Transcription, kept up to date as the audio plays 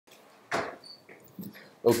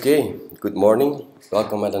Okay, good morning.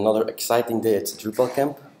 Welcome at another exciting day at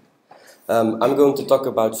Drupalcamp. I'm going to talk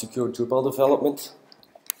about secure Drupal development.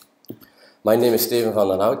 My name is Steven van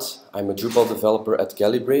den Hout. I'm a Drupal developer at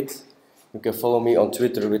Calibrate. You can follow me on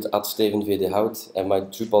Twitter with @StevenVDHout, and my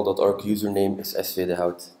Drupal.org username is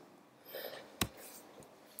svdhout.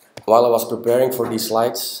 While I was preparing for these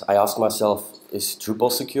slides, I asked myself, is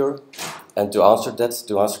Drupal secure? And to answer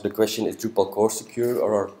the question, is Drupal core secure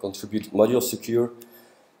or are contributed modules secure?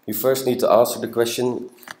 You first need to answer the question,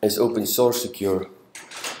 is open source secure?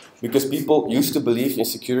 Because people used to believe in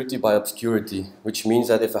security by obscurity, which means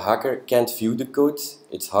that if a hacker can't view the code,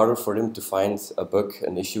 it's harder for him to find a bug,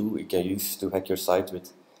 an issue he can use to hack your site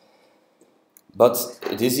with. But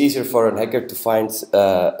it is easier for a hacker to find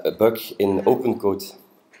a bug in open code.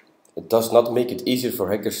 It does not make it easier for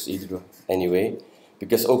hackers either, anyway,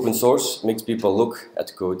 because open source makes people look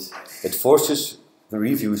at code. It forces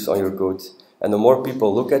reviews on your code. And the more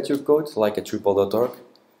people look at your code, like at Drupal.org,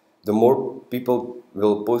 the more people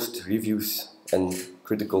will post reviews and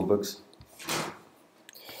critical bugs.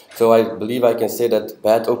 So I believe I can say that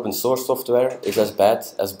bad open source software is as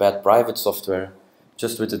bad private software,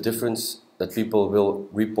 just with the difference that people will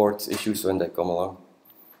report issues when they come along.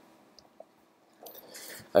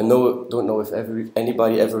 I don't know if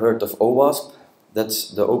anybody ever heard of OWASP.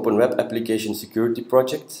 That's the Open Web Application Security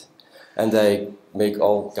Project. And they make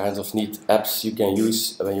all kinds of neat apps you can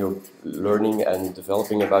use when you're learning and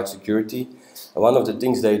developing about security. And one of the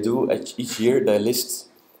things they do each year, they list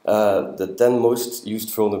the 10 most used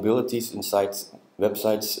vulnerabilities inside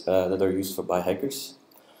websites that are used by hackers.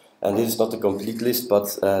 And this is not a complete list, but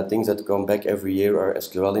things that come back every year are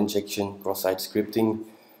SQL injection, cross-site scripting,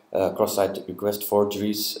 cross-site request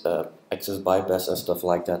forgeries, access bypass and stuff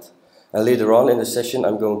like that. And later on in the session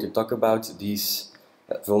I'm going to talk about these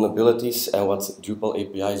vulnerabilities and what Drupal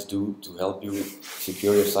APIs do to help you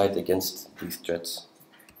secure your site against these threats.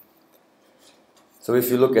 So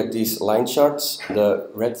if you look at these line charts, the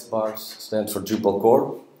red bars stand for Drupal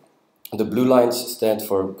core, the blue lines stand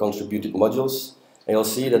for contributed modules, and you'll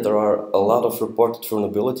see that there are a lot of reported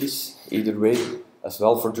vulnerabilities either way, as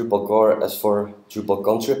well for Drupal core as for Drupal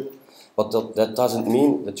contrib, but that doesn't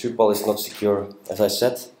mean that Drupal is not secure. As I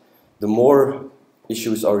said, the more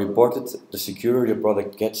issues are reported, the securer your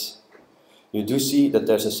product gets. You do see that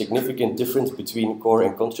there's a significant difference between core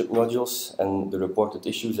and contrib modules and the reported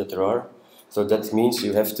issues that there are. So that means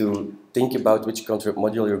you have to think about which contrib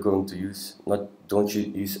module you're going to use. Don't you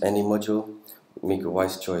use any module, make a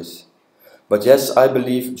wise choice. But yes, I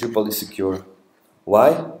believe Drupal is secure.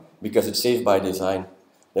 Why? Because it's safe by design.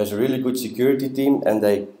 There's a really good security team and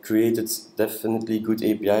they created definitely good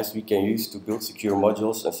APIs we can use to build secure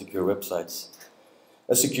modules and secure websites.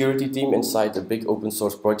 A security team inside a big open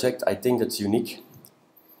source project, I think that's unique.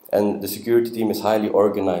 And the security team is highly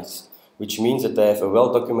organized, which means that they have a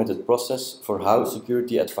well-documented process for how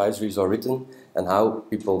security advisories are written and how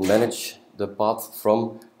people manage the path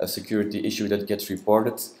from a security issue that gets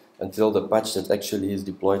reported until the patch that actually is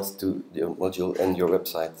deployed to the module and your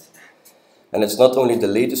website. And it's not only the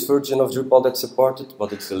latest version of Drupal that's supported,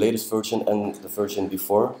 but it's the latest version and the version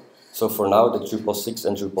before. So for now, the Drupal 6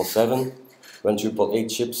 and Drupal 7. When Drupal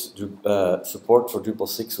 8 ships, support for Drupal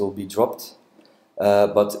 6 will be dropped.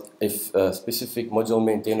 But if a specific module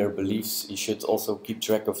maintainer believes he should also keep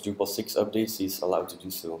track of Drupal 6 updates, he's allowed to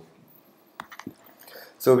do so.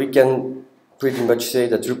 So we can pretty much say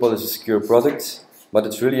that Drupal is a secure product, but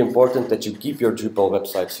it's really important that you keep your Drupal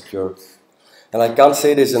website secure. And I can't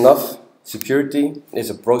say this enough, security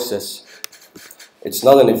is a process. It's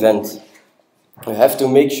not an event. You have to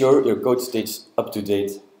make sure your code stays up to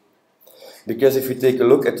date. Because if you take a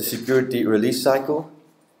look at the security release cycle,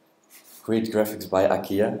 great graphics by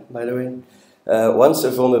Akia, by the way, once a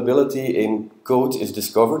vulnerability in code is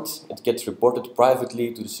discovered, it gets reported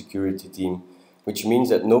privately to the security team, which means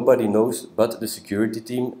that nobody knows but the security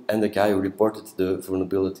team and the guy who reported the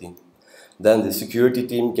vulnerability. Then the security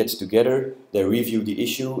team gets together, they review the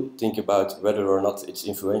issue, think about whether or not it's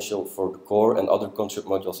influential for the core and other contrib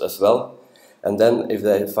modules as well, and then if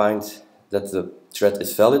they find that the threat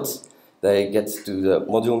is valid, they get to the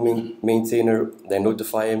module maintainer, they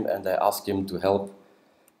notify him and they ask him to help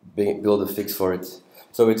build a fix for it.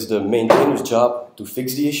 So it's the maintainer's job to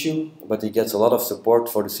fix the issue, but he gets a lot of support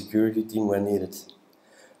for the security team when needed.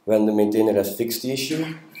 When the maintainer has fixed the issue,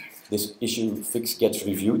 this issue fix gets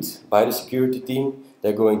reviewed by the security team.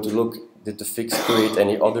 They're going to look, did the fix create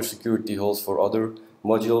any other security holes for other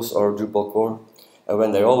modules or Drupal core? And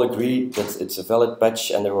when they all agree that it's a valid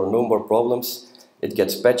patch and there are no more problems, it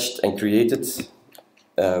gets patched and created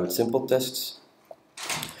with simple tests.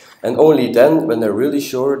 And only then, when they're really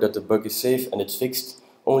sure that the bug is safe and it's fixed,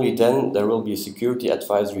 only then there will be a security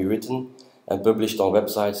advisory written and published on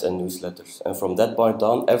websites and newsletters. And from that point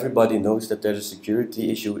on, everybody knows that there's a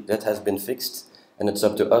security issue that has been fixed, and it's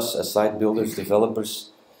up to us as site builders,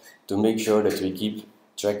 developers, to make sure that we keep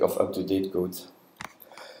track of up-to-date code.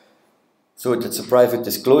 So it's a private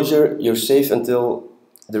disclosure. You're safe until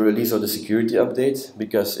the release of the security update,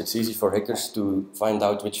 because it's easy for hackers to find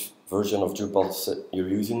out which version of Drupal you're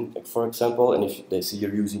using, for example, and if they see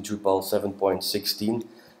you're using Drupal 7.16,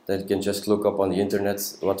 they can just look up on the internet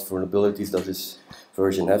what vulnerabilities does this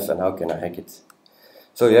version have and how can I hack it.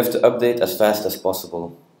 So you have to update as fast as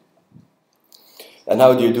possible. And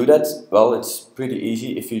how do you do that? Well, it's pretty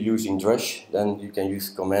easy. If you're using Drush, then you can use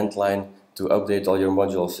command line to update all your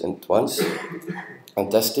modules at once and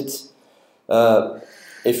test it.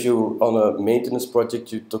 If you're on a maintenance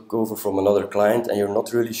project you took over from another client and you're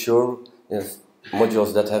not really sure if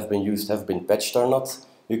modules that have been used have been patched or not,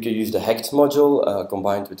 you can use the hacked module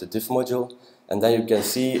combined with the diff module, and then you can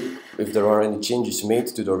see if there are any changes made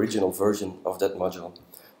to the original version of that module.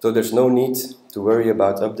 So there's no need to worry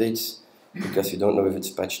about updates because you don't know if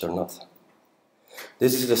it's patched or not.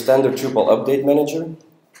 This is the standard Drupal update manager.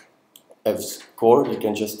 As core, you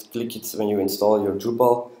can just click it when you install your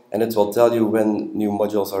Drupal, and it will tell you when new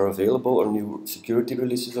modules are available or new security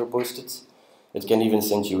releases are posted. It can even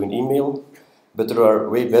send you an email, but there are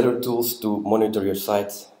way better tools to monitor your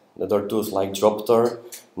site. There are tools like Droptar,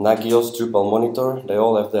 Nagios, Drupal Monitor. They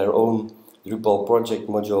all have their own Drupal project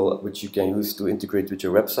module which you can use to integrate with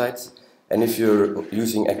your website. And if you're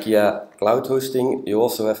using IKEA cloud hosting, you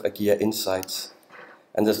also have IKEA Insights.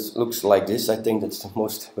 And this looks like this. I think that's the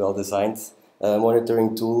most well-designed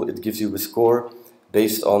monitoring tool. It gives you a score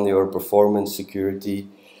based on your performance, security,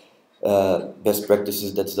 best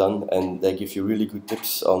practices that's done, and they give you really good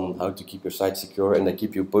tips on how to keep your site secure, and they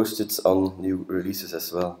keep you posted on new releases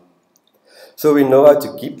as well. So we know how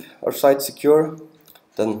to keep our site secure,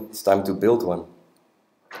 then it's time to build one.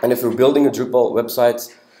 And if we're building a Drupal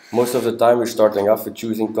website, most of the time we're starting off with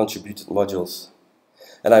choosing contributed modules.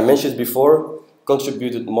 And I mentioned before,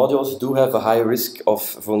 contributed modules do have a high risk of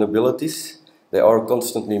vulnerabilities. They are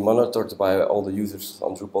constantly monitored by all the users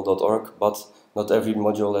on Drupal.org, but not every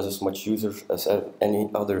module has as much users as any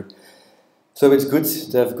other. So it's good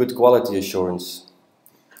to have good quality assurance.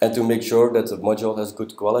 And to make sure that the module has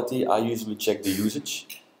good quality, I usually check the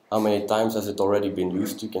usage. How many times has it already been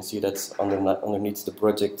used? You can see that's underneath the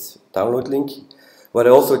project download link. But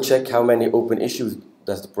I also check how many open issues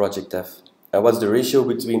does the project have. And what's the ratio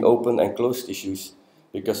between open and closed issues?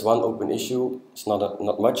 Because one open issue is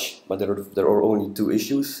not much, but there are only 2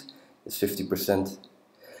 issues, it's 50%.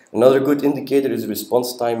 Another good indicator is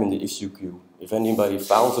response time in the issue queue. If anybody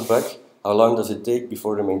files a bug, how long does it take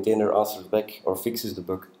before the maintainer answers back or fixes the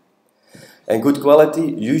bug? And good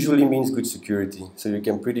quality usually means good security, so you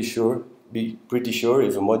can be pretty sure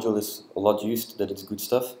if a module is a lot used that it's good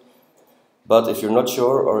stuff. But if you're not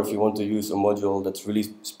sure, or if you want to use a module that's really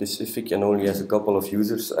specific and only has a couple of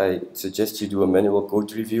users, I suggest you do a manual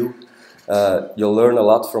code review. You'll learn a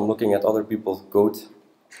lot from looking at other people's code,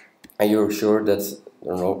 and you're sure that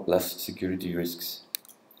there are no less security risks.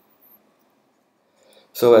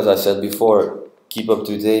 So as I said before, keep up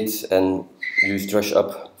to date and use Drush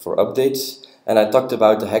Up for updates. And I talked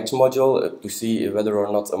about the hacked module to see whether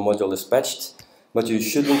or not a module is patched. But you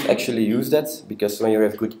shouldn't actually use that, because when you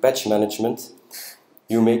have good patch management,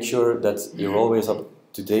 you make sure that you're always up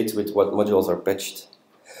to date with what modules are patched.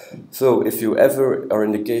 So if you ever are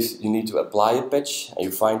in the case you need to apply a patch and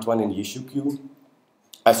you find one in the issue queue,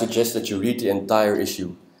 I suggest that you read the entire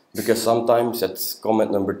issue, because sometimes at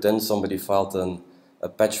comment number 10 somebody filed a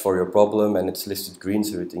patch for your problem and it's listed green,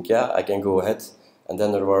 so you think, yeah, I can go ahead, and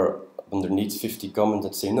then there are underneath 50 comments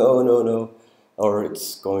that say no, or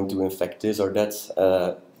it's going to infect this or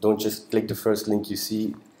that. Don't just click the first link you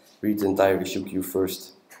see, read the entire issue queue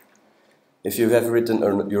first. If you have written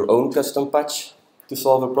your own custom patch to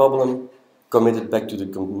solve a problem, commit it back to the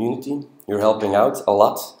community. You're helping out a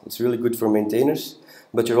lot, it's really good for maintainers,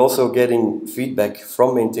 but you're also getting feedback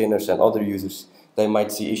from maintainers and other users. They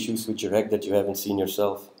might see issues with your hack that you haven't seen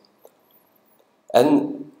yourself.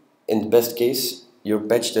 And in the best case, your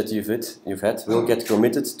patch that you've had will get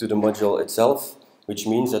committed to the module itself, which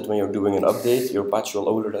means that when you're doing an update, your patch will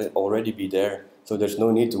already be there. So there's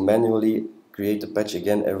no need to manually create a patch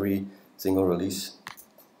again every single release.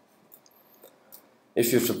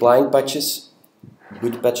 If you're supplying patches,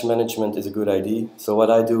 good patch management is a good idea. So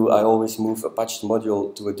what I do, I always move a patched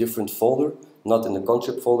module to a different folder, not in the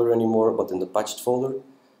contrib folder anymore, but in the patched folder.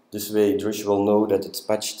 This way Drush will know that it's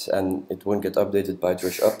patched and it won't get updated by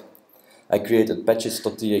Drush Up. I created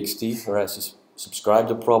patches.txt where I subscribe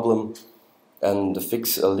the problem, and the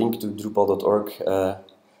fix a link to Drupal.org.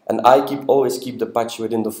 And I always keep the patch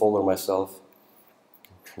within the folder myself.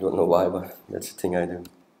 I don't know why, but that's the thing I do.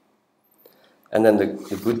 And then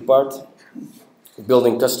the good part,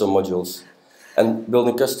 building custom modules. And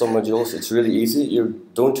building custom modules, it's really easy. You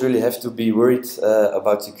don't really have to be worried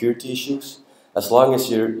about security issues, as long as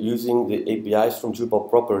you're using the APIs from Drupal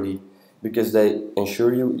properly, because they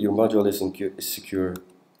ensure your module is secure.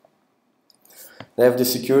 They have the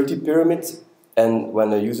security pyramid, and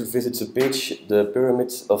when a user visits a page, the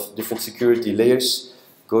pyramid of different security layers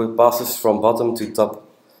passes from bottom to top.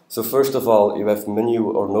 So first of all, you have menu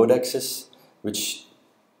or node access, which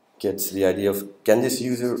gets the idea of, can this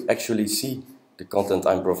user actually see the content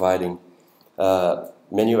I'm providing?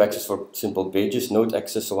 Menu access for simple pages, node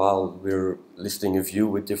access while we're listing a view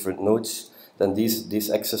with different nodes. Then this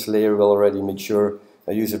access layer will already make sure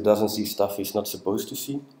a user doesn't see stuff he's not supposed to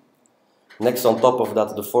see. Next, on top of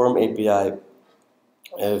that, the form API,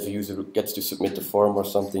 if a user gets to submit a form or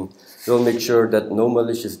something, will make sure that no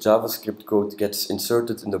malicious JavaScript code gets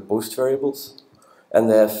inserted in the post variables. And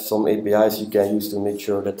they have some APIs you can use to make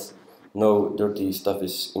sure that no dirty stuff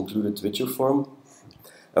is included with your form.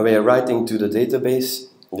 And when you're writing to the database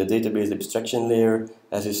abstraction layer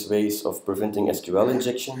has its ways of preventing SQL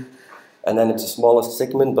injection. And then it's the smallest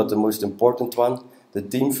segment, but the most important one, the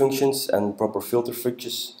theme functions and proper filter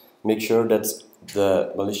functions make sure that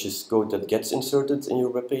the malicious code that gets inserted in your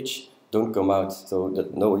web page don't come out, so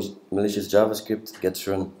that no malicious JavaScript gets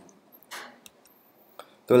run.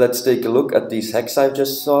 So let's take a look at these hacks I've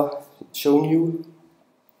just shown you.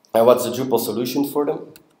 And what's the Drupal solution for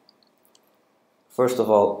them? First of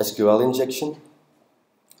all, SQL injection.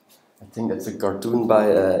 I think that's a cartoon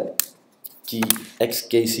by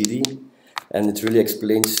XKCD, and it really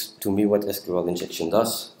explains to me what SQL injection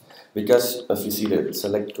does. Because if you see the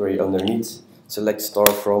select query underneath, select star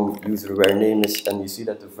from user where name is, and you see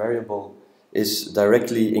that the variable is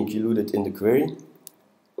directly included in the query.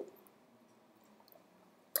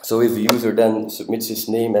 So if a user then submits his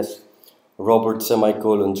name as Robert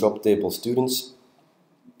semicolon drop table students,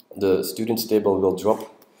 the students table will drop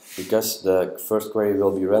because the first query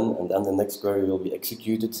will be run and then the next query will be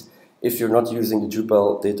executed if you're not using the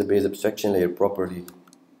Drupal database abstraction layer properly.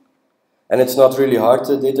 And it's not really hard,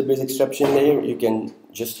 the database abstraction layer. You can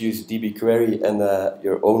just use DB query and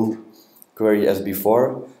your own query as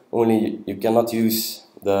before, only you cannot use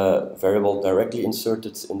the variable directly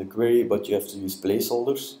inserted in the query, but you have to use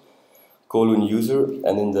placeholders, :user,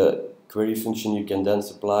 and in the query function you can then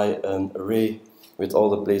supply an array with all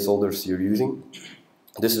the placeholders you're using.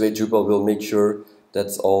 This way Drupal will make sure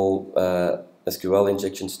that all SQL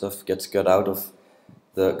injection stuff gets cut out of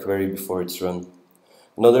the query before it's run.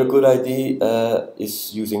 Another good idea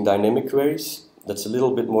is using dynamic queries. That's a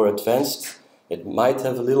little bit more advanced. It might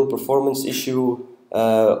have a little performance issue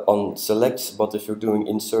on selects, but if you're doing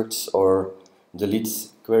inserts or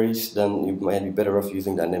delete queries, then you might be better off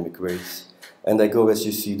using dynamic queries. And they go, as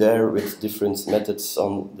you see there, with different methods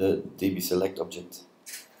on the dbSelect object.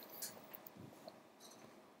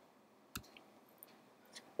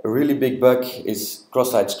 A really big bug is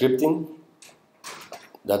cross-site scripting.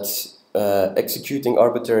 That's executing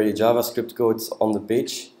arbitrary JavaScript codes on the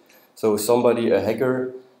page. So somebody, a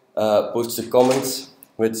hacker, posts a comment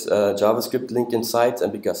with a JavaScript link inside,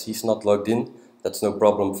 and because he's not logged in, that's no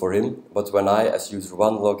problem for him. But when I, as user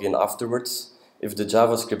 1, log in afterwards, if the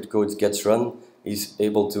JavaScript code gets run, he's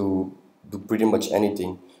able to do pretty much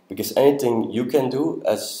anything. Because anything you can do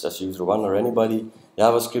as user 1 or anybody,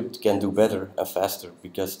 JavaScript can do better and faster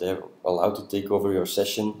because they're allowed to take over your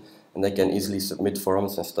session and they can easily submit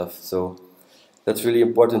forms and stuff. So that's really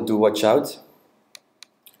important to watch out.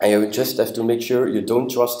 And you just have to make sure you don't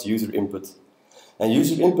trust user input. And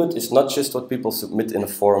user input is not just what people submit in a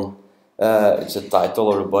form. It's a title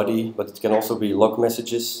or a body, but it can also be log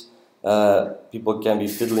messages. People can be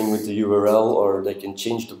fiddling with the URL, or they can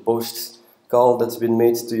change the post call that's been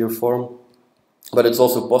made to your form. But it's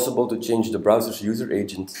also possible to change the browser's user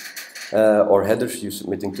agent or headers you're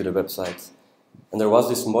submitting to the website. And there was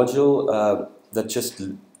this module that just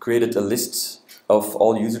created a list of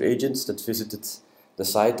all user agents that visited the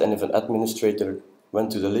site, and if an administrator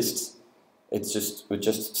went to the list, it would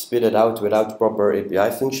just spit it out without proper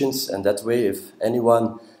API functions, and that way if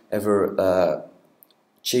anyone ever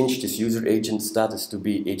changed this user agent status to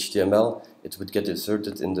be HTML, it would get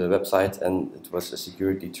inserted in the website and it was a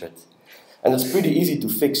security threat. And it's pretty easy to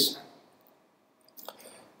fix.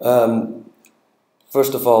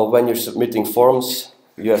 First of all, when you're submitting forms,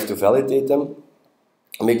 you have to validate them.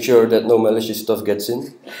 Make sure that no malicious stuff gets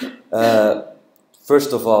in.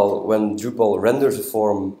 First of all, when Drupal renders a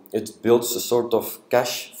form, it builds a sort of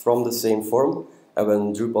cache from the same form, and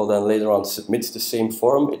when Drupal then later on submits the same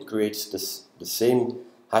form, it creates the same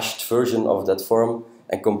hashed version of that form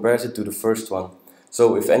and compares it to the first one.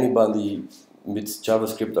 So if anybody with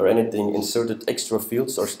JavaScript or anything inserted extra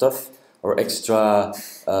fields or stuff, or extra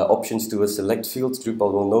options to a select field,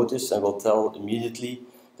 Drupal will notice and will tell immediately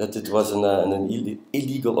that it was an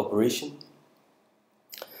illegal operation.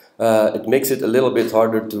 It makes it a little bit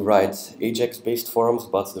harder to write Ajax-based forms,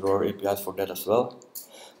 but there are APIs for that as well.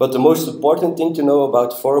 But the most important thing to know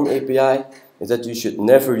about form API is that you should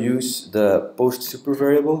never use the post super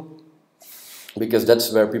variable, because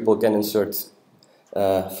that's where people can insert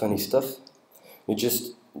funny stuff.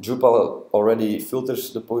 Drupal already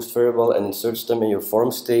filters the post variable and inserts them in your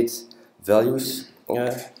form state values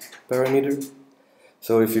parameter.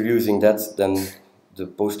 So if you're using that, then the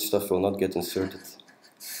post stuff will not get inserted.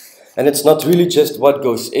 And it's not really just what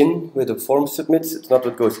goes in with the form submits, it's not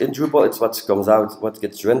what goes in Drupal, it's what comes out, what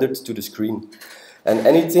gets rendered to the screen. And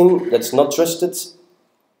anything that's not trusted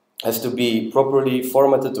has to be properly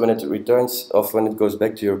formatted when it returns or when it goes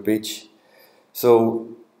back to your page. So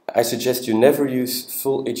I suggest you never use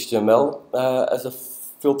full HTML as a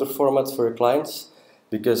filter format for your clients,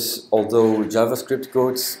 because although JavaScript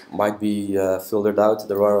codes might be filtered out,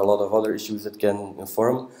 there are a lot of other issues that can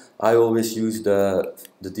inform. I always use the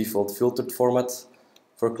default filtered format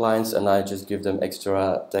for clients, and I just give them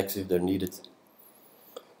extra tags if they're needed.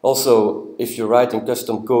 Also, if you're writing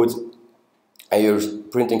custom code and you're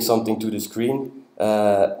printing something to the screen,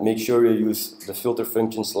 make sure you use the filter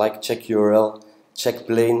functions like check URL, check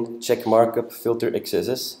plain, check markup, filter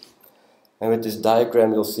XSS. And with this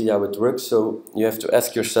diagram you'll see how it works. So you have to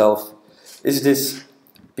ask yourself, is this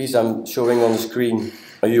piece I'm showing on the screen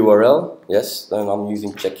a URL? Yes, then I'm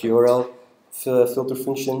using check URL filter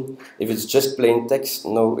function. If it's just plain text,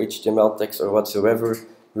 no HTML text or whatsoever,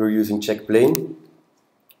 we're using check plain.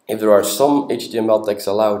 If there are some HTML text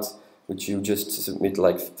allowed, which you just submit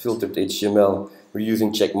like filtered HTML, we're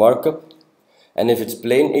using check markup. And if it's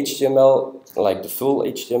plain HTML, like the full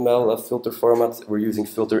HTML filter format, we're using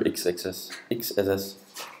filter XSS.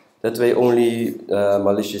 That way only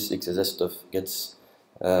malicious XSS stuff gets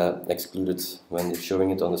excluded when you're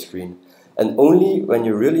showing it on the screen. And only when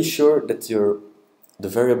you're really sure that the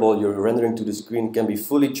variable you're rendering to the screen can be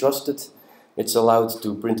fully trusted, it's allowed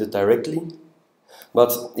to print it directly.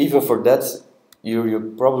 But even for that, you're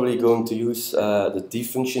probably going to use the D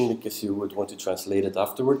function, because you would want to translate it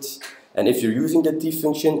afterwards. And if you're using the D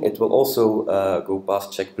function, it will also go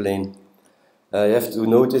past check plain. You have to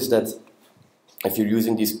notice that if you're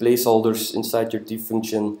using these placeholders inside your D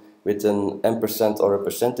function with an ampersand or a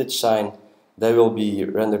percentage sign, they will be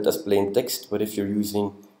rendered as plain text. But if you're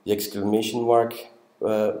using the exclamation mark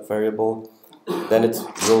variable, then it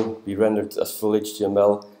will be rendered as full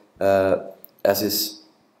HTML as is.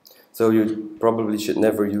 So you probably should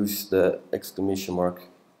never use the exclamation mark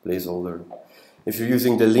placeholder. If you're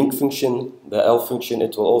using the link function, the L function,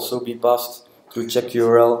 it will also be passed through check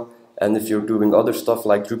URL. And if you're doing other stuff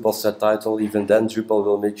like Drupal set title, even then Drupal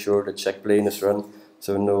will make sure the check plain is run,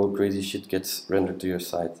 so no crazy shit gets rendered to your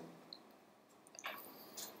site.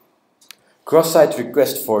 Cross-site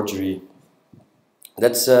request forgery.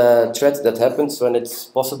 That's a threat that happens when it's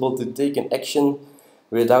possible to take an action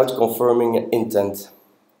without confirming intent.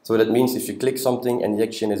 So that means if you click something and the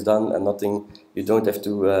action is done and nothing, you don't have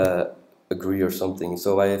to agree or something.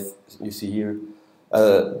 So you see here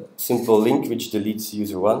a simple link which deletes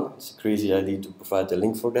user 1. It's a crazy idea to provide a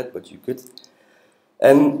link for that, but you could.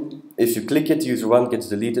 And if you click it, user 1 gets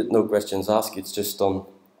deleted, no questions asked, it's just done.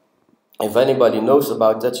 If anybody knows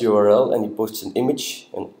about that URL and he posts an image,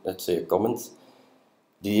 and let's say a comment,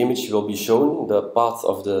 the image will be shown, the path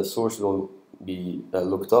of the source will be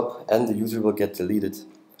looked up, and the user will get deleted.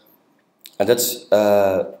 And that's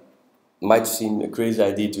might seem a crazy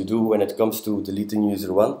idea to do when it comes to deleting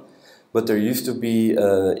user 1, but there used to be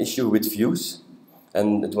an issue with views,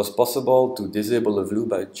 and it was possible to disable a view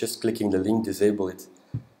by just clicking the link, disable it.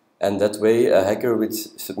 And that way a hacker which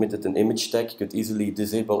submitted an image tag could easily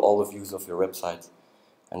disable all the views of your website.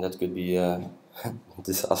 And that could be a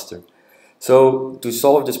disaster. So to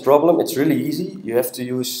solve this problem, it's really easy. You have to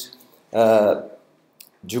use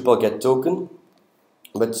Drupal get token.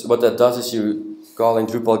 But what that does is you call in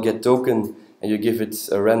Drupal get token and you give it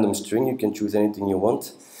a random string. You can choose anything you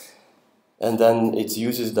want. And then it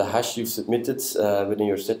uses the hash you've submitted within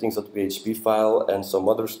your settings.php file and some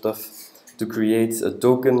other stuff to create a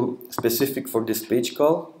token specific for this page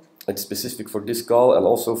call. It's specific for this call and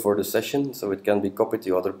also for the session, so it can be copied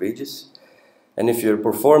to other pages. And if you're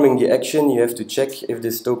performing the action, you have to check if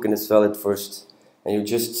this token is valid first. and you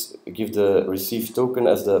just give the received token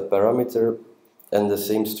as the parameter and the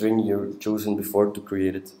same string you've chosen before to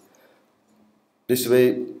create it. This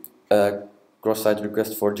way, cross-site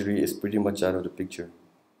request forgery is pretty much out of the picture.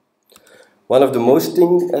 One of the most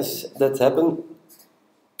things that happen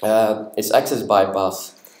is access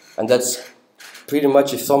bypass, and that's pretty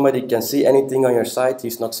much if somebody can see anything on your site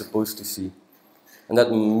he's not supposed to see. And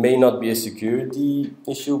that may not be a security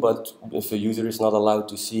issue, but if a user is not allowed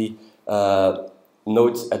to see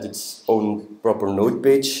nodes at its own proper node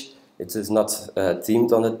page, it is not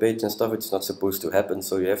themed on that page and stuff, it's not supposed to happen.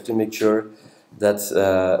 So you have to make sure that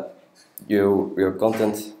your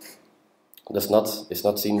content is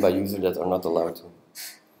not seen by users that are not allowed to.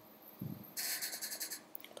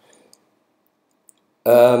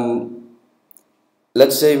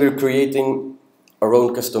 Let's say we're creating our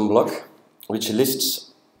own custom block which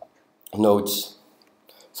lists nodes.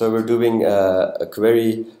 So we're doing a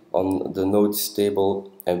query on the nodes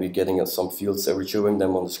table and we're getting some fields and we're showing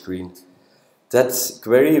them on the screen. That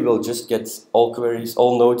query will just get all queries,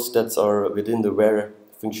 all nodes that are within the where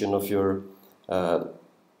function of your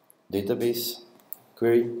database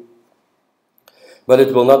query, but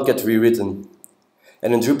it will not get rewritten.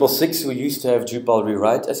 And in Drupal 6 we used to have Drupal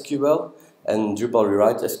rewrite SQL, and Drupal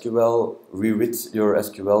rewrite SQL rewrites your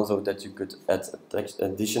SQL so that you could add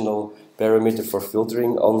additional parameter for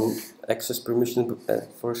filtering on access permission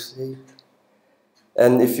for say.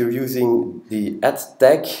 And if you're using the add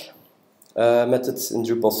tag methods in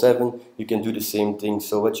Drupal 7, you can do the same thing.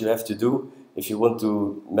 So what you have to do, if you want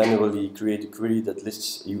to manually create a query that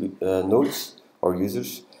lists nodes or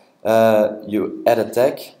users, you add a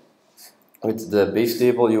tag with the base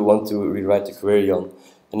table you want to rewrite the query on.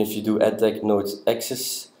 And if you do add tag nodes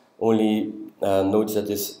access, only nodes that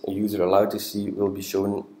is a user allowed to see will be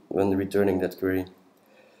shown when returning that query.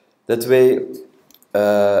 That way,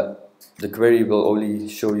 the query will only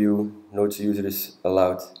show you nodes the user is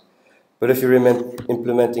allowed. But if you're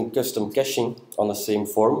implementing custom caching on the same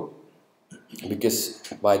form, because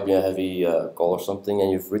it might be a heavy call or something, and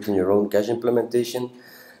you've written your own cache implementation,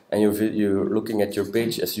 and you're looking at your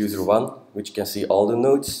page as user 1, which can see all the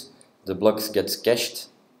nodes, the blocks gets cached,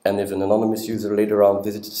 and if an anonymous user later on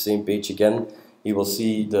visits the same page again, he will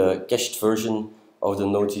see the cached version of the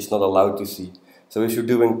nodes he's not allowed to see. So if you're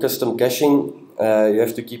doing custom caching, you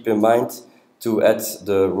have to keep in mind to add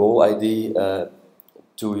the role ID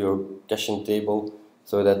to your caching table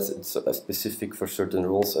so that it's specific for certain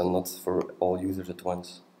roles and not for all users at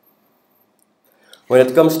once. When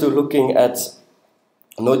it comes to looking at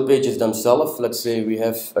node pages themselves, let's say we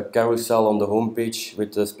have a carousel on the home page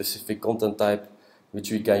with a specific content type which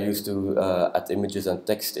we can use to add images and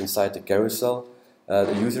text inside the carousel.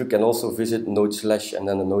 The user can also visit node/ and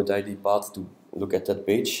then the node ID path to look at that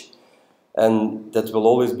page. And that will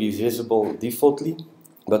always be visible defaultly.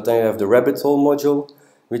 But then you have the rabbit hole module,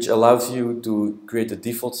 which allows you to create a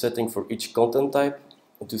default setting for each content type.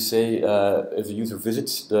 To say if a user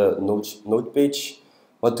visits the node page,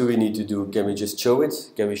 what do we need to do? Can we just show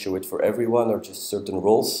it? Can we show it for everyone or just certain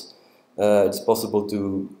roles? It's possible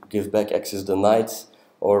to give back access denied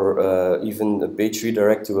or even a page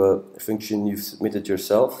redirect to a function you've submitted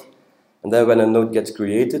yourself. And then when a node gets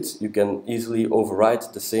created, you can easily override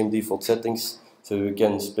the same default settings, so you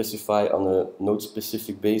can specify on a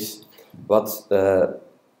node-specific base what the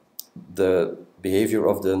behavior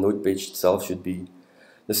of the node page itself should be.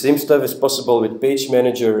 The same stuff is possible with Page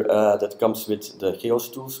Manager that comes with the Chaos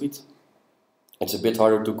tool suite. It's a bit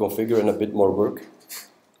harder to configure and a bit more work.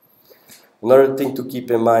 Another thing to keep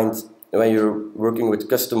in mind when you're working with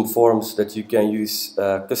custom forms, that you can use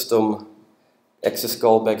custom access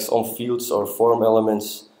callbacks on fields or form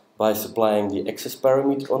elements by supplying the access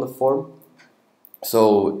parameter on the form.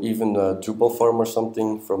 So even a Drupal form or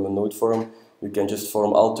something from a node form, you can just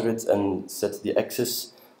form alter it and set the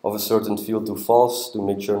access of a certain field to false to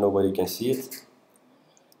make sure nobody can see it.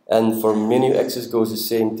 And for menu access goes the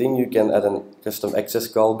same thing. You can add a custom access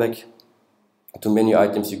callback to menu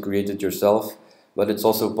items you created yourself, but it's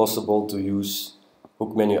also possible to use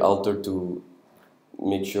hook menu alter to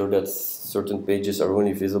make sure that certain pages are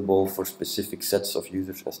only visible for specific sets of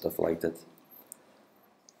users and stuff like that.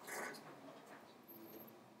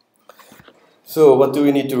 So what do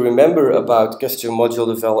we need to remember about custom module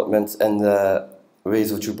development and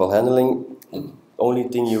ways of Drupal handling? The only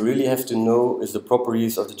thing you really have to know is the proper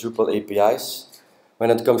use of the Drupal APIs. When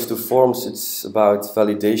it comes to forms, it's about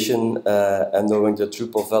validation and knowing that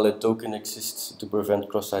Drupal valid token exists to prevent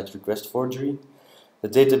cross-site request forgery. The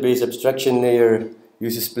database abstraction layer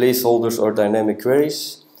uses placeholders or dynamic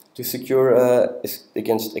queries to secure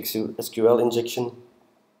against SQL injection.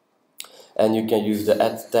 And you can use the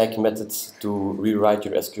add tag method to rewrite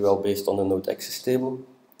your SQL based on the node access table.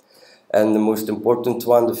 And the most important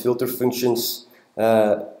one, the filter functions,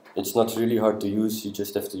 it's not really hard to use, you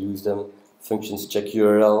just have to use them. Functions check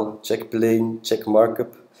URL, check plain, check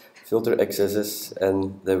markup, filter XSS,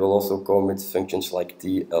 and they will also come with functions like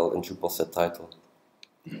TL and Drupal set title.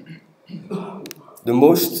 The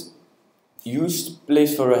most used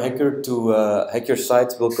place for a hacker to hack your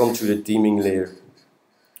site will come through the theming layer.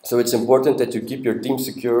 So it's important that you keep your theme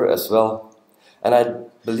secure as well. And I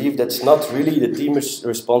believe that's not really the themer's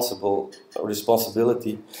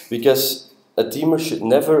responsibility, because a themer should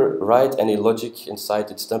never write any logic inside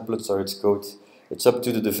its templates or its code. It's up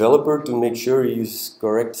to the developer to make sure he uses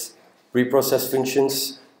correct preprocess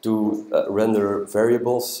functions to render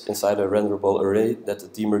variables inside a renderable array that the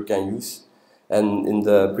themer can use. And in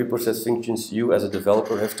the preprocess functions, you as a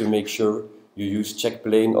developer have to make sure you use check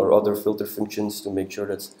plain or other filter functions to make sure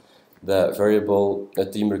that the variable a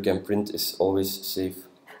themer can print is always safe.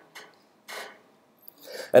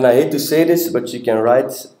 And I hate to say this, but you can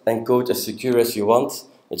write and code as secure as you want.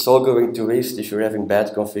 It's all going to waste if you're having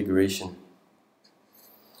bad configuration.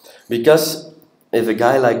 Because if a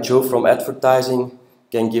guy like Joe from advertising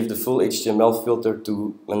can give the full HTML filter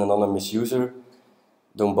to an anonymous user,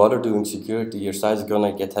 don't bother doing security, your site's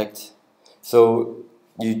gonna get hacked. So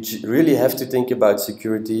you really have to think about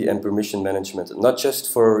security and permission management, not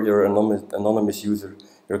just for your anonymous user.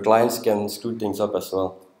 Your clients can screw things up as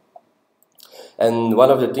well. And one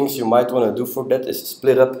of the things you might want to do for that is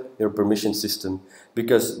split up your permission system,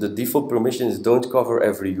 because the default permissions don't cover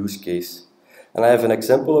every use case. And I have an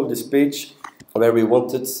example of this page where we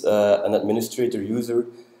wanted an administrator user.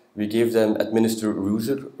 We gave them administer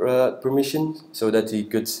user permission so that he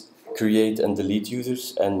could create and delete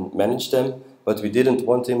users and manage them, but we didn't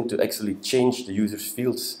want him to actually change the user's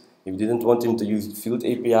fields. We didn't want him to use the field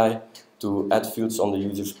API to add fields on the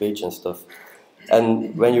user's page and stuff.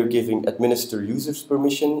 And when you're giving administer users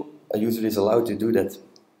permission, a user is allowed to do that.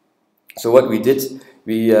 So what we did,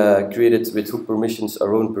 we created with hook permissions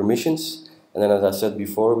our own permissions. And then, as I said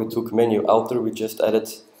before, we took menu alter, we just added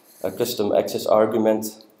a custom access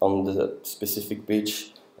argument on the specific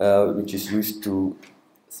page, which is used to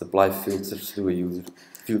supply filters to a user,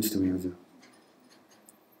 fields to a user.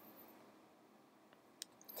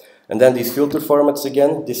 And then these filter formats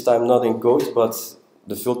again, this time not in code, but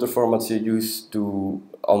the filter formats you use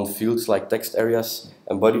on fields like text areas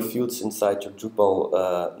and body fields inside your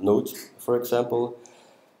Drupal node, for example.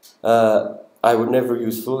 I would never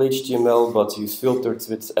use full HTML, but use filtered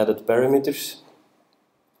with added parameters.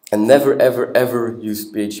 And never ever ever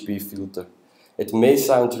use PHP filter. It may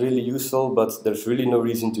sound really useful, but there's really no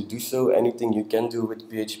reason to do so. Anything you can do with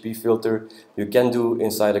PHP filter, you can do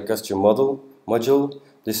inside a custom module.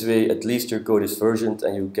 This way at least your code is versioned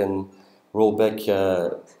and you can roll back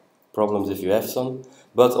problems if you have some.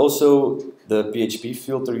 But also the PHP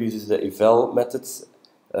filter uses the eval method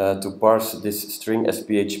to parse this string as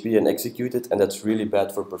PHP and execute it, and that's really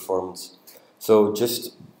bad for performance. So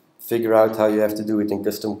just figure out how you have to do it in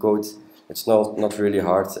custom code. It's not really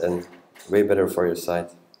hard and way better for your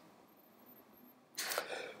site.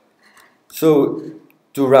 So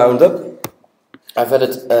to round up, I've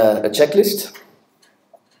added a checklist.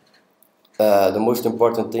 The most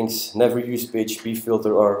important things: never use PHP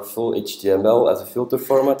filter or full HTML as a filter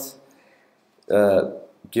format.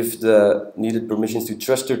 Give the needed permissions to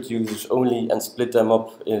trusted users only and split them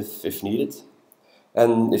up if needed.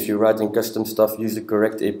 And if you're writing custom stuff, use the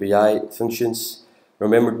correct API functions.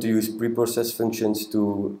 Remember to use preprocess functions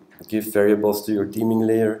to give variables to your theming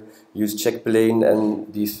layer. Use check plain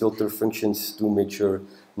and these filter functions to make sure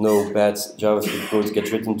no bad JavaScript code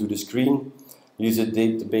gets written to the screen. Use a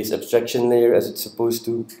database abstraction layer as it's supposed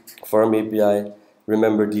to. Form API.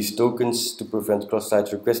 Remember these tokens to prevent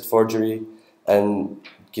cross-site request forgery, and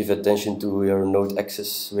give attention to your node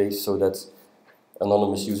access ways so that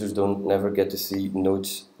anonymous users don't never get to see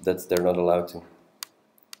nodes that they're not allowed to.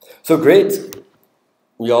 So great!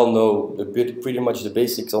 We all know pretty much the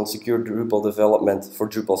basics on secure Drupal development for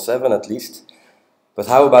Drupal 7 at least. But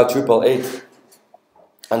how about Drupal 8?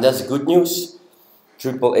 And that's good news.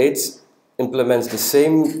 Drupal 8 implements the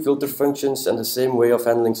same filter functions and the same way of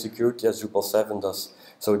handling security as Drupal 7 does.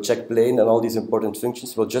 So check plain and all these important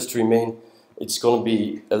functions will just remain. It's going to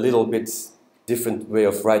be a little bit different way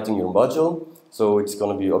of writing your module. So it's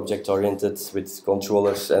going to be object-oriented with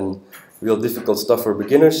controllers and real difficult stuff for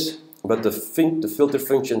beginners. But the filter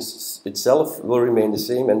functions itself will remain the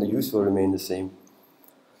same and the use will remain the same.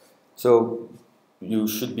 So you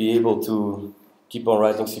should be able to keep on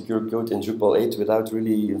writing secure code in Drupal 8 without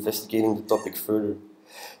really investigating the topic further.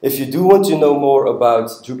 If you do want to know more about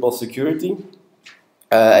Drupal security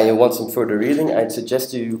and you want some further reading, I'd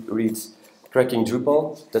suggest you read Cracking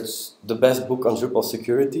Drupal. That's the best book on Drupal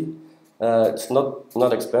security. It's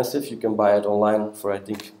not expensive. You can buy it online for I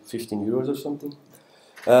think 15 euros or something.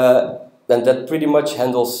 And that pretty much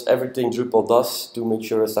handles everything Drupal does to make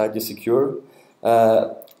sure a site is secure.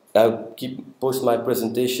 I'll post my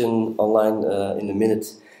presentation online in a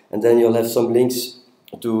minute, and then you'll have some links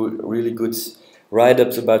to really good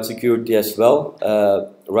write-ups about security as well.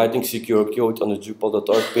 Writing secure code on the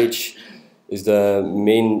Drupal.org page is the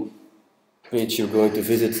main page you're going to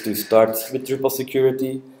visit to start with Drupal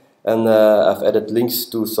security, and I've added links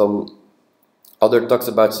to some other talks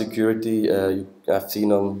about security. I've seen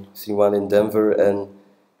one in Denver and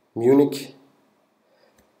Munich.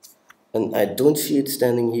 And I don't see it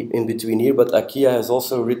standing in between here, but Akia has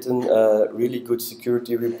also written a really good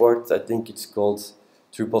security report. I think it's called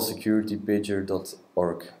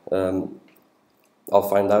drupalsecuritypager.org. I'll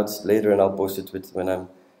find out later and I'll post it when I'm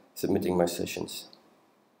submitting my sessions.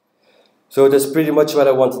 So that's pretty much what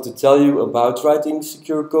I wanted to tell you about writing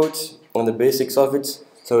secure code and the basics of it.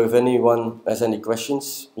 So if anyone has any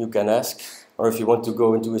questions, you can ask, or if you want to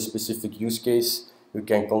go into a specific use case, you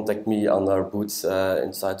can contact me on our booth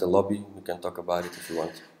inside the lobby. We can talk about it if you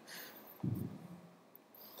want.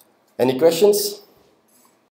 Any questions?